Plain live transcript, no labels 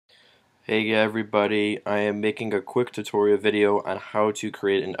Hey everybody, I am making a quick tutorial video on how to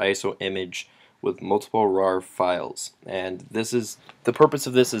create an ISO image with multiple RAR files. And the purpose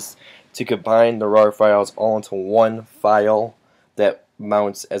of this is to combine the RAR files all into one file that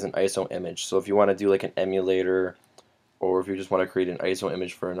mounts as an ISO image. So if you want to do like an emulator, or if you just want to create an ISO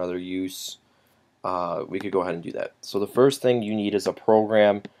image for another use, we could go ahead and do that. So the first thing you need is a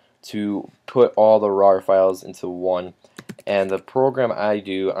program to put all the RAR files into one. And the program I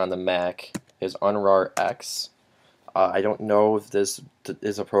do on the Mac is RARx. I don't know if this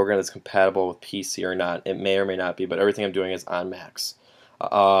is a program that's compatible with PC or not. It may or may not be, but everything I'm doing is on Macs.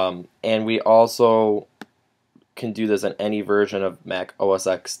 And we also can do this on any version of Mac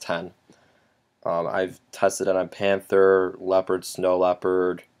OSX 10. I've tested it on Panther, Leopard, Snow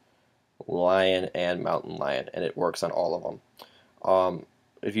Leopard, Lion, and Mountain Lion, and it works on all of them.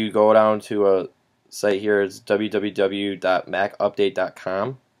 If you go down to a site here, it's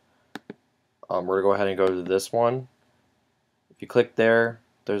www.macupdate.com. We're going to go ahead and go to this one. If you click there,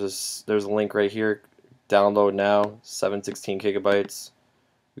 there's a link right here, download now, 716 gigabytes.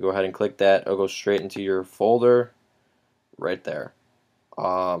 You go ahead and click that, it'll go straight into your folder right there.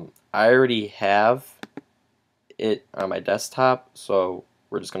 I already have it on my desktop, so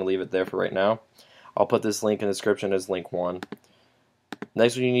we're just going to leave it there for right now. I'll put this link in the description as link 1.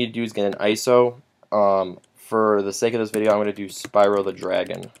 Next, what you need to do is get an ISO. For the sake of this video, I'm going to do Spyro the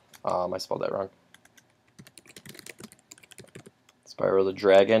Dragon. I spelled that wrong. Spyro the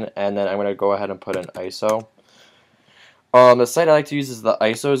Dragon, and then I'm going to go ahead and put an ISO. The site I like to use is the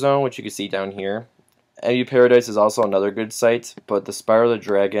ISO Zone, which you can see down here. MU Paradise is also another good site, but the Spyro the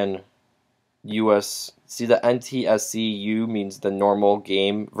Dragon US, see the NTSCU means the normal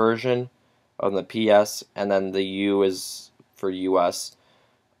game version of the PS, and then the U is for US.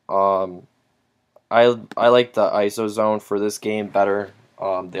 I like the ISO Zone for this game better.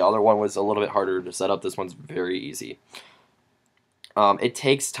 The other one was a little bit harder to set up. This one's very easy. It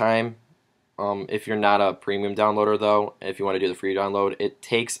takes time if you're not a premium downloader, though. If you want to do the free download, it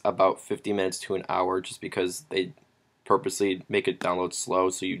takes about 50 minutes to an hour just because they purposely make it download slow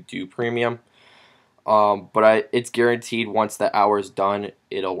so you do premium. But it's guaranteed once the hour is done,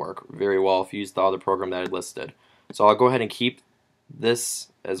 it'll work very well if you use the other program that I listed. So I'll go ahead and keep this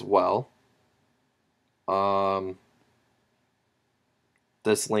as well.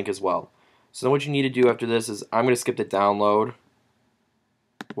 This link as well. So then what you need to do after this is, I'm going to skip the download.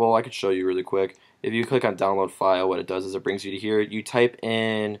 Well, I could show you really quick. If you click on download file, what it does is it brings you to here. You type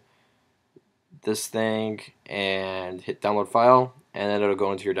in this thing and hit download file, and then it'll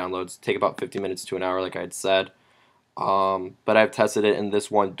go into your downloads. Take about 50 minutes to an hour, like I had said. But I've tested it, and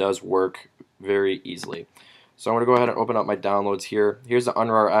this one does work very easily. So I'm going to go ahead and open up my downloads here. Here's the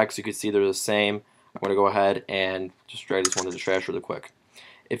RARx. You can see they're the same. I'm going to go ahead and just drag this one to the trash really quick.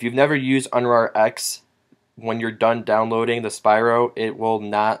 If you've never used RARx, when you're done downloading the Spyro, it will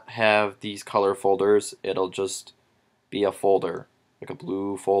not have these color folders. It'll just be a folder, like a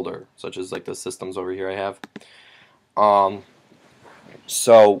blue folder, such as like the systems over here I have.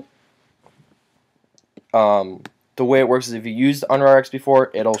 The way it works is if you used RARx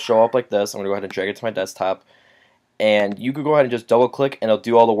before, it'll show up like this. I'm going to go ahead and drag it to my desktop. And you could go ahead and just double click and it'll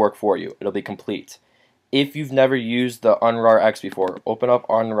do all the work for you. It'll be complete. If you've never used the RARx before, open up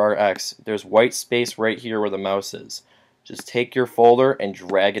RARx. There's white space right here where the mouse is. Just take your folder and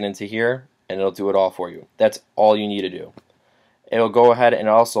drag it into here and it'll do it all for you. That's all you need to do. It'll go ahead and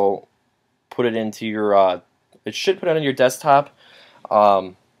also put it into your, it should put it on your desktop.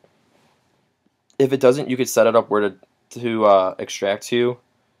 If it doesn't, you could set it up where to extract to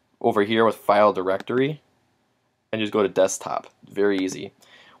over here with file directory. And just go to desktop. Very easy.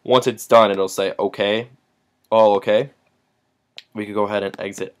 Once it's done, it'll say okay, all okay. We could go ahead and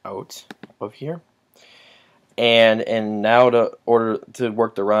exit out of here. And now to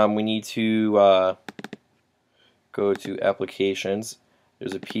work the ROM, we need to go to applications.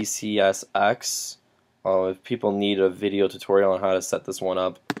 There's a PCSX. If people need a video tutorial on how to set this one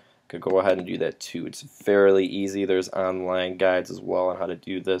up, could go ahead and do that too. It's fairly easy. There's online guides as well on how to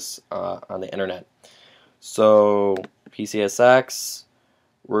do this on the internet. So PCSX,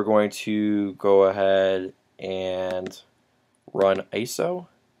 we're going to go ahead and run ISO.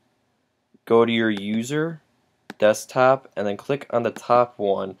 Go to your user, desktop, and then click on the top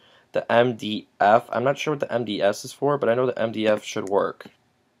one, the MDF. I'm not sure what the MDS is for, but I know the MDF should work.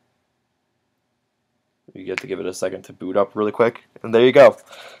 You get to give it a second to boot up really quick, and there you go.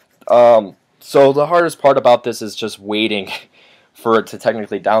 So the hardest part about this is just waiting for it to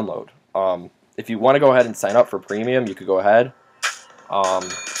technically download. If you want to go ahead and sign up for premium, you could go ahead.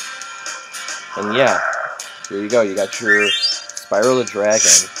 And yeah, here you go. You got your Spyro the Dragon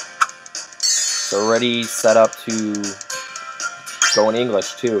It's already set up to go in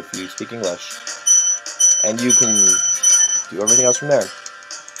English too if you speak English. And you can do everything else from there.